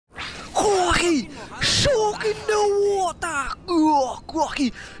Rocky, soak in the water.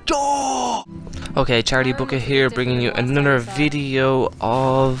 Rocky, jaw. Okay, Charlie Bucket here, bringing you another video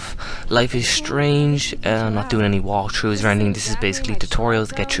of Life is Strange. I'm not doing any walkthroughs or anything. This is basically tutorials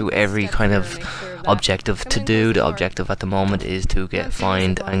to get through every kind of objective to do. The objective at the moment is to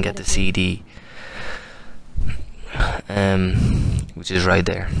find and get the CD, which is right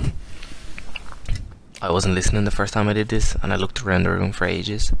there. I wasn't listening the first time I did this, and I looked around the room for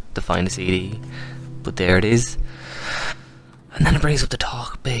ages to find the CD, but there it is. And then it brings up the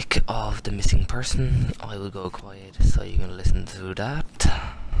topic of the missing person. I will go quiet so you can listen to that.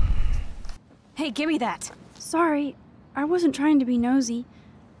 Hey, give me that! Sorry, I wasn't trying to be nosy.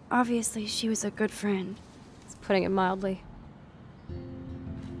 Obviously, she was a good friend. It's putting it mildly.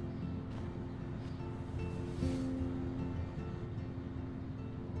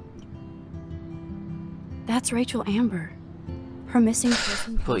 That's Rachel Amber. Her missing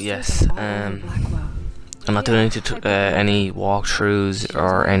person. But yes, I'm not doing any walkthroughs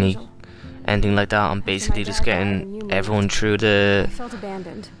or anything like that. I'm basically just getting everyone through the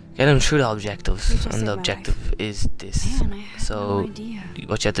objectives, and the objective is this. So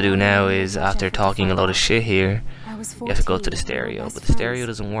what you have to do now is, after talking a lot of shit here, you have to go to the stereo, but the stereo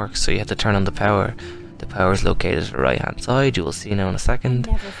doesn't work, so you have to turn on the power. The power is located at the right hand side. You will see now in a second.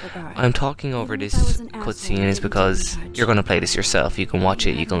 I'm talking over this cutscene is because you're going to play this yourself. You can watch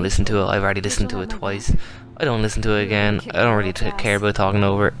it, you can listen to it. I've already listened to it twice. I don't listen to it again. I don't really care about talking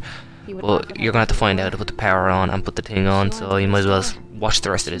over it. But you're going to have to find out to put the power on and put the thing on, so you might as well watch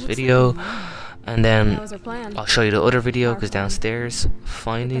the rest of this video. And then I'll show you the other video, because downstairs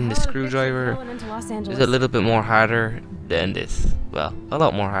finding the screwdriver is a little bit more harder than this. Well, a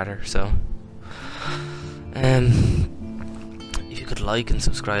lot more harder, so if you could like and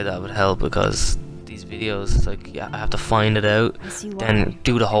subscribe, that would help, because these videos, like, yeah, I have to find it out, then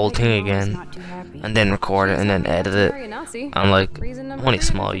do the whole thing again, and then record it and then edit it. I'm like, I'm only a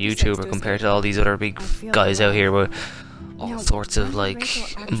small YouTuber compared to all these other big guys out here with all sorts of like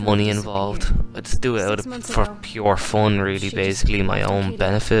money involved. I just do it for pure fun, really, basically my own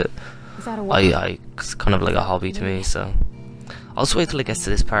benefit. It's kind of like a hobby to me, so I'll just wait till it gets to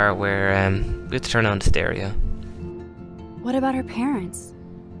this part where we have to turn on the stereo. What about her parents?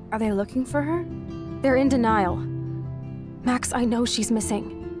 Are they looking for her? They're in denial. Max, I know she's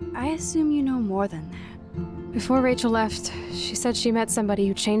missing. I assume you know more than that. Before Rachel left, she said she met somebody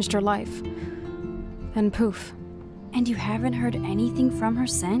who changed her life. Then poof. And you haven't heard anything from her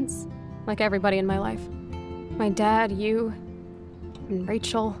since? Like everybody in my life. My dad, you, and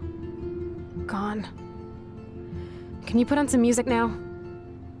Rachel. Gone. Can you put on some music now?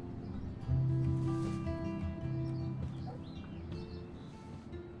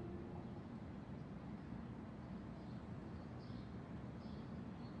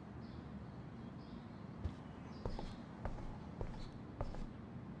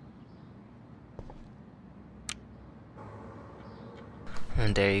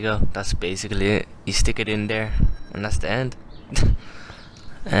 And there you go. That's basically it. You stick it in there, and that's the end.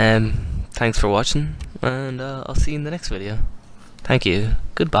 Thanks for watching, and I'll see you in the next video. Thank you.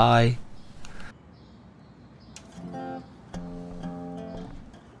 Goodbye.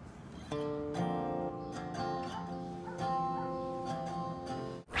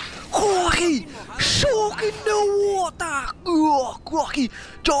 Rocky, soak in the water. Rocky,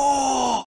 jaw.